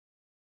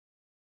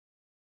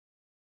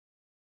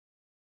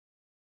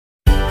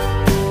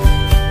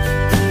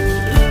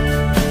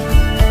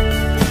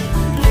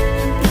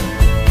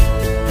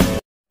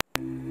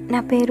నా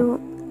పేరు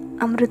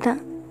అమృత.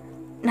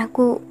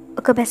 నాకు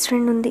ఒక బెస్ట్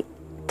ఫ్రెండ్ ఉంది.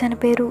 తన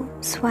పేరు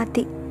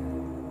స్వాతి.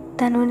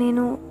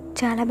 నేను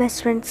చాలా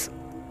బెస్ట్ ఫ్రెండ్స్.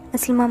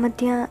 అసలు మా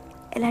మధ్య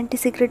ఎలాంటి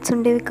సీక్రెట్స్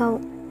ఉండేవి కావు.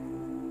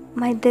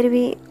 మా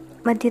ఇద్దరివి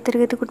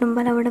మధ్యతరగతి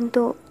కుటుంబాలు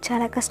అవ్వడంతో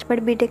చాలా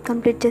కష్టపడి బీటెక్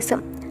కంప్లీట్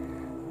చేసాం.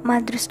 మా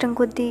అదృష్టం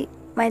కొద్దీ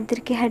మా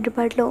ఇద్దరికి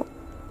హైదరాబాద్లో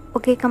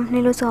ఒకే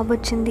కంపెనీలో జాబ్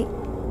వచ్చింది.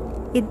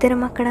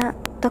 ఇద్దరం అక్కడ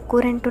తక్కువ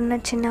రెంట్ ఉన్న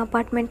చిన్న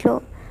అపార్ట్మెంట్లో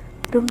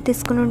రూమ్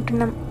తీసుకుని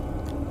ఉంటున్నాం.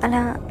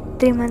 అలా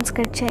 3 months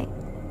గడిచాయి.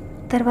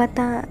 తర్వాత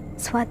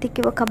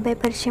స్వాతికి ఒక అబ్బాయి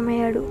పరిచయం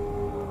అయ్యాడు.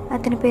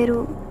 అతని పేరు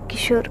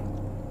కిషోర్.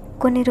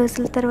 కొన్ని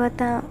రోజుల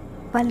తర్వాత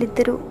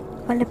వాళ్ళిద్దరూ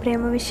వాళ్ళ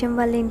ప్రేమ విషయం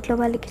వాళ్ళ ఇంట్లో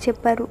వాళ్ళకి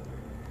చెప్పారు.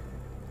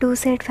 2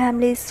 side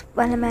ఫ్యామిలీస్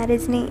వాళ్ళ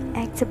మ్యారేజ్ని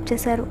యాక్సెప్ట్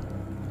చేశారు.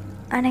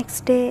 ఆ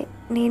నెక్స్ట్ డే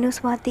నేను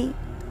స్వాతి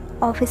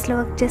ఆఫీస్లో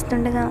వర్క్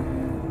చేస్తుండగా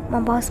మా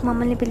బాస్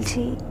మమ్మల్ని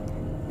పిలిచి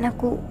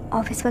నాకు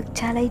ఆఫీస్ వర్క్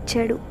చాలా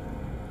ఇచ్చాడు.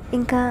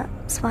 ఇంకా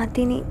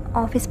స్వాతిని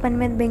ఆఫీస్ పని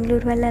మీద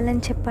బెంగళూరు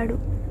వెళ్ళాలని చెప్పాడు.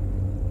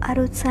 ఆ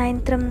రోజు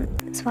సాయంత్రం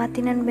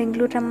స్వాతి నన్ను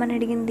బెంగళూరు రమ్మని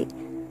అడిగింది.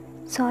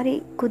 సారీ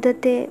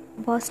కుదిరితే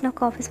బాస్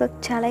నాకు ఆఫీస్ వర్క్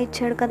చాలా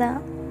ఇచ్చాడు కదా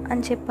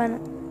అని చెప్పాను.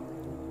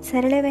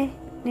 సరేలేవే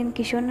నేను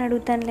కిషోర్ని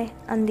అడుగుతానులే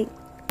అంది.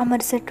 ఆ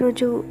మరుసటి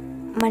రోజు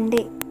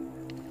మండే.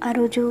 ఆ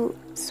రోజు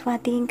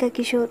స్వాతి ఇంకా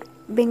కిషోర్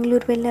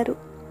బెంగళూరు వెళ్ళారు.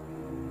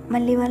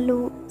 మళ్ళీ వాళ్ళు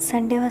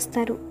సండే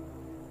వస్తారు.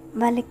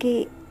 వాళ్ళకి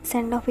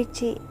సెండ్ ఆఫ్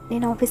ఇచ్చి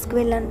నేను ఆఫీస్కి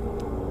వెళ్ళాను.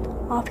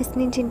 ఆఫీస్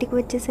నుంచి ఇంటికి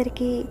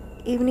వచ్చేసరికి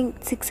ఈవినింగ్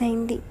 6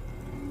 అయింది.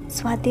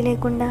 స్వాతి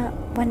లేకుండా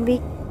 1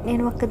 week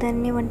నేను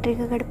ఒక్కదాన్ని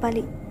ఒంటరిగా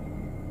గడపాలి.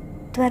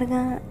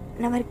 త్వరగా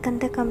నా వర్క్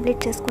అంతా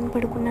కంప్లీట్ చేసుకొని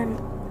పడుకున్నాను.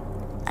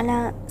 అలా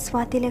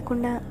స్వాతి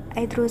లేకుండా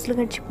 5 రోజులు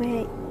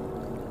గడిచిపోయాయి.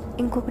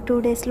 ఇంకొక 2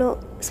 daysలో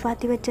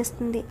స్వాతి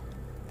వచ్చేస్తుంది.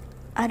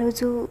 ఆ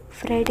రోజు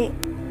ఫ్రైడే.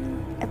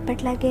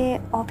 ఎప్పట్లాగే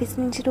ఆఫీస్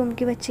నుంచి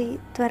రూమ్కి వచ్చి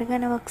త్వరగా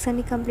నా వర్క్స్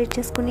అన్ని కంప్లీట్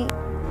చేసుకుని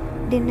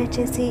డిన్నర్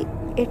చేసి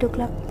 8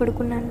 o'clock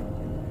పడుకున్నాను.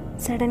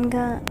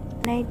 సడన్గా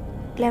నైట్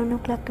 11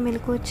 o'clockకి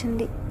మెలకు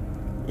వచ్చింది.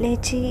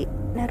 లేచి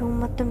నా రూమ్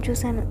మొత్తం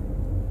చూశాను,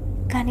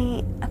 కానీ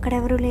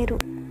అక్కడెవరూ లేరు.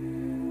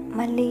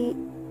 మళ్ళీ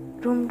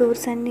రూమ్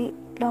డోర్స్ అన్నీ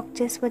లాక్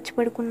చేసి వచ్చి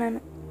పడుకున్నాను,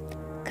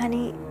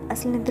 కానీ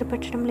అసలు నిద్ర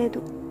పట్టడం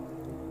లేదు.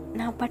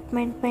 నా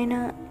అపార్ట్మెంట్ పైన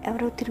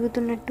ఎవరో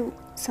తిరుగుతున్నట్టు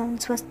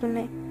సౌండ్స్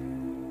వస్తున్నాయి.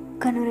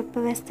 కనురెప్ప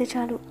వేస్తే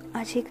చాలు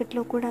ఆ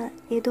చీకట్లో కూడా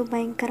ఏదో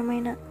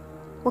భయంకరమైన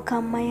ఒక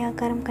అమ్మాయి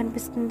ఆకారం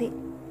కనిపిస్తుంది.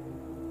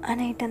 ఆ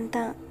నైట్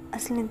అంతా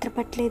అసలు నిద్ర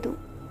పట్టలేదు.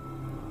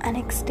 ఆ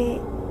నెక్స్ట్ డే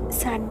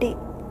సాటర్డే.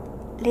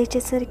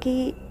 లేచేసరికి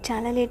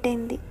చాలా లేట్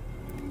అయింది.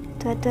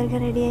 త్వరగా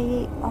రెడీ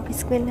అయ్యి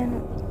ఆఫీస్కి వెళ్ళాను.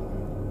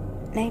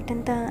 నైట్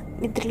అంతా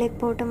నిద్ర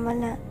లేకపోవటం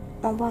వల్ల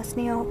మా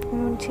బాస్ని ఆఫీస్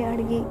నుంచి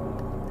అడిగి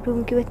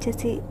రూమ్కి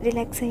వచ్చేసి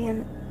రిలాక్స్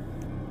అయ్యాను.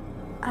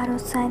 ఆ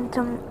రోజు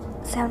సాయంత్రం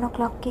 7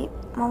 o'clockకి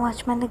మా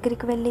వాచ్మెన్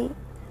దగ్గరికి వెళ్ళి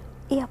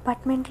ఈ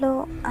అపార్ట్మెంట్లో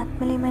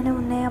ఆత్మలు ఏమైనా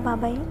ఉన్నాయా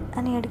బాబాయ్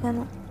అని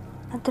అడిగాను.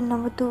 అతను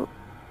నవ్వుతూ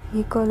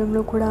ఈ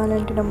కాలంలో కూడా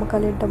అలాంటి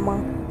నమ్మకాలు ఏంటమ్మా,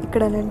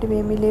 ఇక్కడ అలాంటివి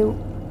ఏమీ లేవు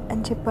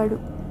అని చెప్పాడు.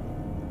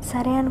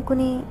 సరే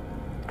అనుకుని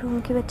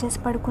రూమ్కి వచ్చేసి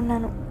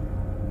పడుకున్నాను.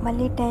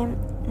 మళ్ళీ టైం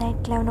నైట్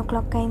 11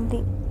 o'clock అయింది.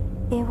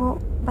 ఏవో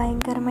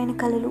భయంకరమైన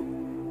కలలు.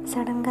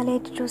 సడన్గా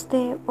లేచి చూస్తే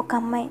ఒక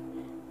అమ్మాయి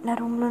నా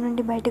రూమ్లో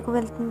నుండి బయటకు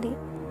వెళ్తుంది.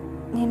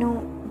 నేను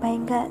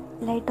భయంగా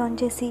లైట్ ఆన్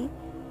చేసి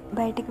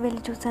బయటకు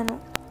వెళ్ళి చూశాను,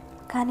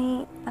 కానీ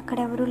అక్కడ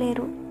ఎవరూ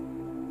లేరు.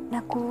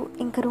 నాకు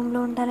ఇంకా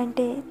రూమ్లో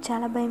ఉండాలంటే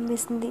చాలా భయం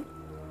వేసింది.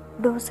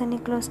 డోర్స్ అన్నీ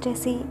క్లోజ్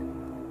చేసి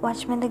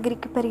వాచ్మెన్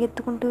దగ్గరికి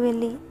పరిగెత్తుకుంటూ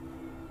వెళ్ళి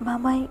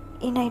బాబాయ్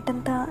ఈ నైట్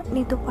అంతా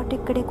నీతో పాటు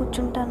ఇక్కడే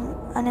కూర్చుంటాను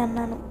అని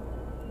అన్నాను.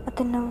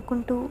 అతను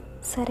నవ్వుకుంటూ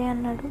సరే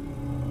అన్నాడు.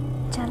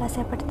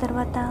 చాలాసేపటి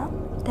తర్వాత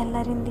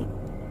తెల్లారింది.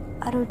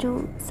 ఆ రోజు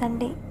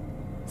సండే.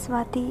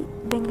 స్వాతి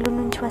బెంగళూరు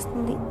నుంచి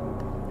వస్తుంది.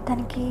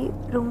 తనకి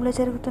రూమ్లో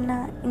జరుగుతున్న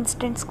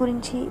ఇన్సిడెంట్స్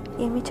గురించి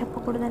ఏమీ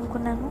చెప్పకూడదు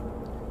అనుకున్నాను.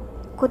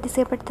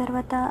 కొద్దిసేపటి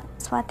తర్వాత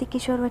స్వాతి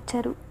కిషోర్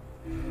వచ్చారు.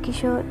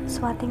 కిషోర్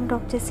స్వాతిని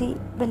డ్రాప్ చేసి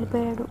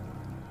వెళ్ళిపోయాడు.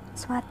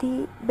 స్వాతి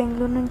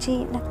బెంగళూరు నుంచి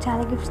నాకు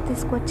చాలా గిఫ్ట్స్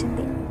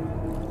తీసుకొచ్చింది.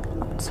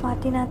 అప్పుడు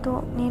స్వాతి నాతో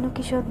నేను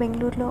కిషోర్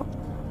బెంగళూరులో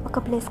ఒక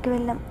ప్లేస్కి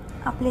వెళ్ళాం.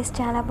 ఆ ప్లేస్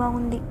చాలా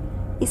బాగుంది,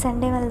 ఈ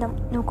సండే వెళ్దాం,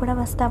 నువ్వు కూడా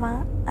వస్తావా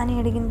అని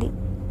అడిగింది.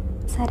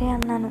 సరే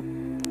అన్నాను.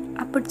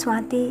 అప్పుడు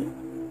స్వాతి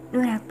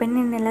నువ్వు రాకపోయినా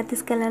నేను ఎలా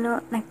తీసుకెళ్లాలో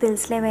నాకు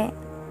తెలుసులేవే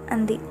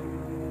అంది.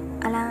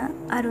 అలా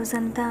ఆ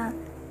రోజంతా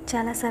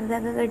చాలా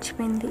సరదాగా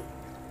గడిచిపోయింది.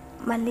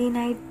 మళ్ళీ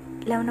నైట్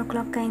 11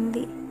 o'clock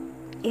అయింది.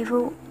 ఏవో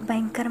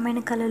భయంకరమైన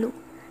కలలు.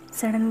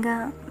 సడన్గా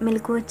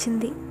మెలకు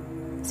వచ్చింది.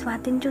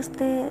 స్వాతిని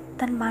చూస్తే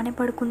తను బాగానే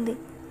పడుకుంది.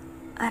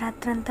 ఆ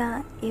రాత్రంతా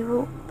ఏవో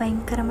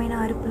భయంకరమైన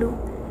అరుపులు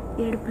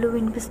ఏడుపులు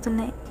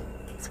వినిపిస్తున్నాయి.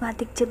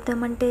 స్వాతికి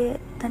చెప్దామంటే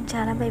తను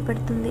చాలా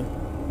భయపడుతుంది.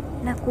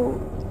 నాకు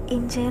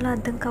ఏం చేయాలో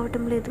అర్థం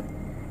కావటం లేదు.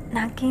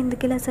 నాకే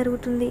ఎందుకు ఇలా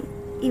జరుగుతుంది?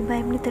 ఈ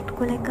భయంని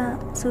తట్టుకోలేక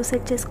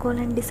సూసైడ్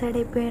చేసుకోవాలని డిసైడ్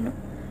అయిపోయాను.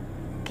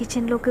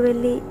 కిచెన్లోకి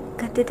వెళ్ళి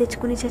కత్తి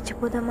తెచ్చుకుని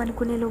చచ్చిపోదాం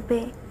అనుకునే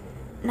లోపే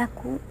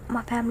నాకు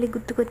మా ఫ్యామిలీ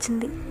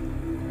గుర్తుకొచ్చింది.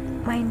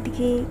 మా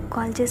ఇంటికి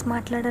కాల్ చేసి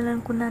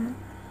మాట్లాడాలనుకున్నాను.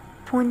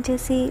 ఫోన్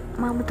చేసి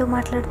మా అమ్మతో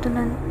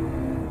మాట్లాడుతున్నాను.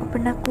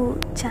 అప్పుడు నాకు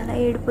చాలా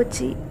ఏడుపు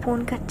వచ్చి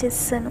ఫోన్ కట్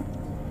చేసేసాను.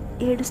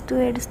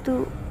 ఏడుస్తూ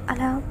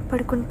అలా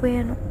పడుకుని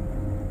పోయాను.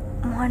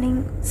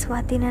 మార్నింగ్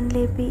స్వాతి నన్ను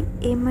లేపి,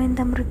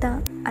 ఏమైంది అమృత,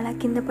 అలా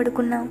కింద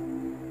పడుకున్నావు,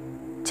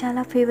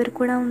 చాలా ఫీవర్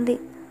కూడా ఉంది,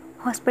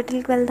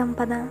 హాస్పిటల్కి వెళ్దాం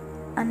పదా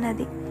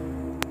అన్నది.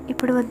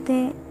 ఇప్పుడు వద్దే,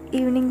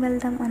 ఈవినింగ్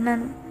వెళ్దాం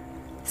అన్నాను.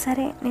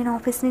 సరే, నేను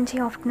ఆఫీస్ నుంచి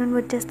ఆఫ్టర్నూన్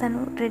వచ్చేస్తాను,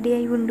 రెడీ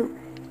అయి ఉండు,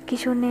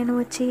 కిషోర్ నేను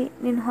వచ్చి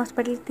నేను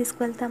హాస్పిటల్కి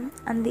తీసుకువెళ్తాం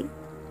అంది.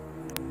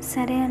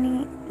 సరే అని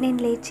నేను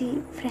లేచి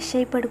ఫ్రెష్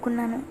అయి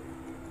పడుకున్నాను.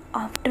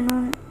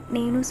 ఆఫ్టర్నూన్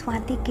నేను,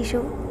 స్వాతి,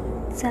 కిషోర్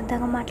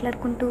సరదాగా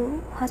మాట్లాడుకుంటూ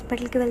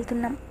హాస్పిటల్కి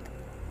వెళ్తున్నాం.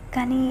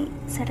 కానీ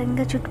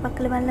సడన్గా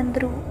చుట్టుపక్కల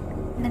వాళ్ళందరూ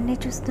నన్నే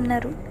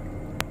చూస్తున్నారు.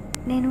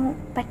 నేను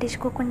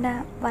పట్టించుకోకుండా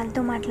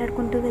వాళ్ళతో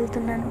మాట్లాడుకుంటూ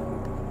వెళ్తున్నాను.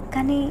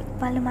 కానీ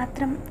వాళ్ళు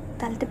మాత్రం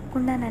తల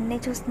తిప్పకుండా నన్నే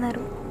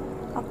చూస్తున్నారు.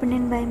 అప్పుడు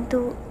నేను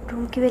భయంతో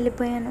రూమ్కి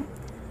వెళ్ళిపోయాను.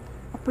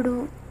 అప్పుడు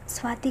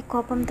స్వాతి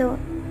కోపంతో,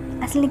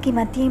 అసలు నీకు ఈ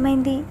మధ్య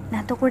ఏమైంది,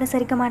 నాతో కూడా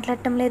సరిగ్గా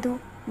మాట్లాడటం లేదు,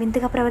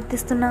 వింతగా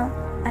ప్రవర్తిస్తున్నావు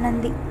అని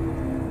అంది.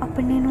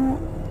 అప్పుడు నేను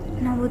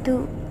నవ్వుతూ,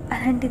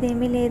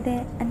 అలాంటిదేమీ లేదే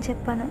అని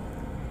చెప్పాను.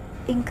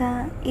 ఇంకా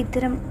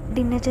ఇద్దరం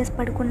డిన్నర్ చేసి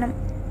పడుకున్నాం.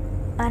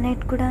 ఆ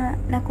నైట్ కూడా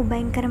నాకు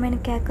భయంకరమైన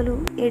కేకలు,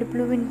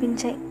 ఏడుపులు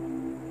వినిపించాయి.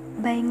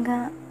 భయంగా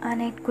ఆ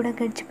నైట్ కూడా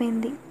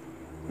గడిచిపోయింది.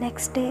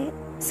 నెక్స్ట్ డే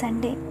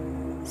సండే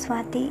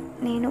స్వాతి,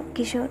 నేను,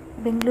 కిషోర్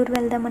బెంగళూరు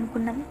వెళ్దాం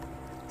అనుకున్నాం.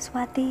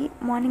 స్వాతి,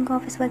 మార్నింగ్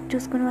ఆఫీస్ వర్క్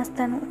చూసుకుని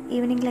వస్తాను,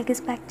 ఈవినింగ్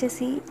లగేజ్ ప్యాక్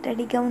చేసి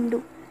రెడీగా ఉండు,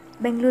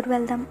 బెంగళూరు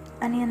వెళ్దాం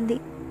అని అంది.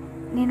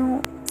 నేను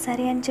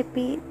సరే అని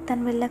చెప్పి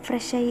తను వెళ్ళాక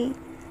ఫ్రెష్ అయ్యి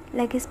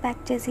లగేజ్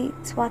ప్యాక్ చేసి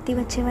స్వాతి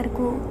వచ్చే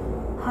వరకు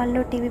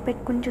హాల్లో టీవీ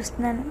పెట్టుకుని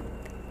చూస్తున్నాను.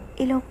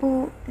 ఈలోపు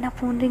నా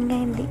ఫోన్ రింగ్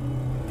అయింది.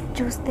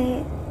 చూస్తే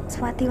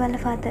స్వాతి వాళ్ళ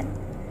ఫాదర్.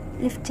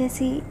 లిఫ్ట్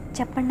చేసి,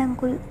 చెప్పండి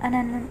అంకుల్ అని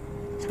అన్నాను.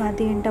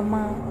 స్వాతి,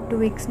 ఏంటమ్మా 2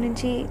 weeks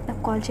నుంచి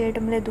నాకు కాల్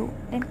చేయటం లేదు,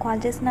 నేను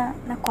కాల్ చేసినా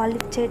నాకు కాల్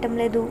లిఫ్ట్ చేయటం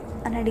లేదు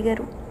అని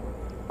అడిగారు.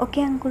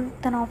 ఓకే అంకుల్,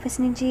 తన ఆఫీస్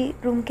నుంచి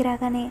రూమ్కి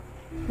రాగానే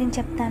నేను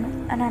చెప్తాను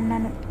అని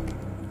అన్నాను.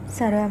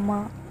 సరే అమ్మా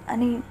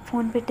అని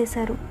ఫోన్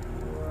పెట్టేశారు.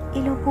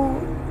 ఈలోపు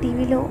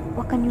టీవీలో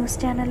ఒక న్యూస్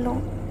ఛానల్లో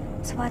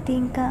స్వాతి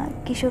ఇంకా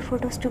కిషోర్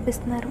ఫొటోస్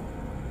చూపిస్తున్నారు.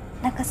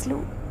 నాకు అసలు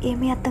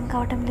ఏమీ అర్థం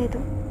కావటం లేదు.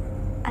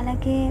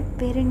 అలాగే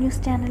వేరే న్యూస్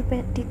ఛానల్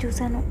పెట్టి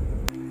చూశాను.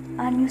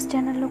 ఆ న్యూస్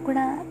ఛానల్లో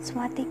కూడా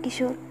స్వాతి,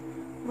 కిషోర్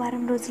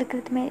వారం రోజుల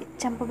క్రితమే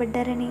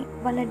చంపబడ్డారని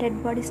వాళ్ళ డెడ్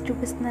బాడీస్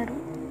చూపిస్తున్నారు.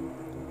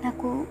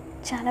 నాకు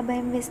చాలా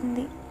భయం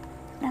వేసింది.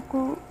 నాకు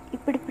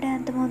ఇప్పుడిప్పుడే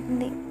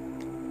అర్థమవుతుంది,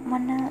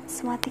 మొన్న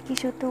స్వాతి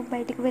కిషోర్తో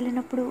బయటికి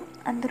వెళ్ళినప్పుడు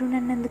అందరూ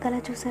నన్ను ఎందుకు అలా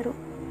చూశారు.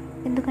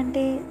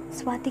 ఎందుకంటే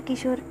స్వాతి,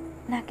 కిషోర్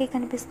నాకే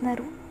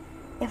కనిపిస్తున్నారు,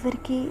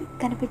 ఎవరికీ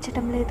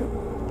కనిపించటం లేదు.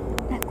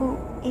 నాకు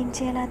ఏం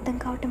చేయాలో అర్థం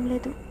కావటం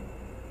లేదు.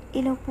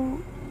 ఈలోపు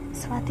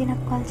స్వాతి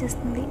నాకు కాల్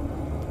చేస్తుంది.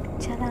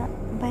 చాలా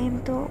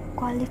భయంతో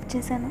కాల్ లిఫ్ట్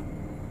చేశాను.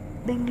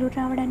 బెంగళూరు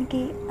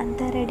రావడానికి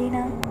అంతా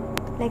రెడీనా,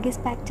 లగేజ్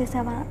ప్యాక్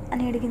చేసావా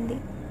అని అడిగింది.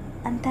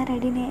 అంతా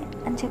రెడీనే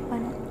అని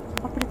చెప్పాను.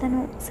 అప్పుడు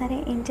తను, సరే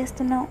ఏం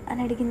చేస్తున్నావు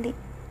అని అడిగింది.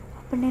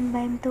 అప్పుడు నేను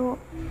భయంతో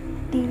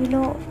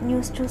టీవీలో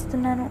న్యూస్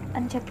చూస్తున్నాను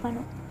అని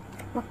చెప్పాను.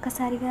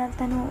 ఒక్కసారిగా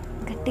తను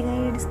గట్టిగా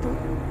ఏడుస్తూ,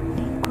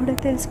 నీకు కూడా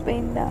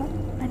తెలిసిపోయిందా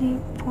అని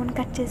ఫోన్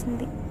కట్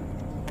చేసింది.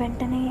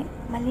 వెంటనే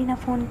మళ్ళీ నా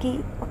ఫోన్కి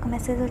ఒక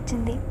మెసేజ్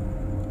వచ్చింది.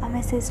 ఆ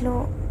మెసేజ్లో,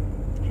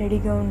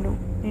 రెడీగా ఉండు,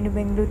 నేను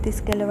బెంగళూరు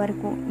తీసుకెళ్లే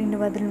వరకు నిన్ను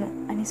వదలను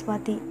అని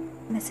స్వాతి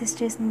మెసేజ్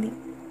చేసింది.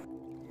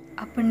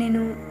 అప్పుడు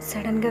నేను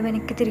సడన్గా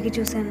వెనక్కి తిరిగి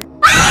చూశాను.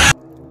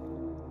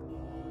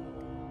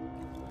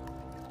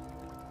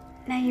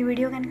 నా ఈ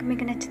వీడియో కనుక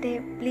మీకు నచ్చితే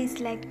please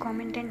like,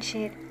 comment and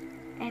share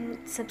and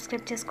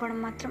subscribe చేసుకోవడం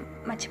మాత్రం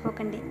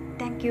మర్చిపోకండి.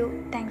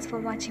 Thanks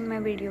for watching my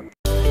video.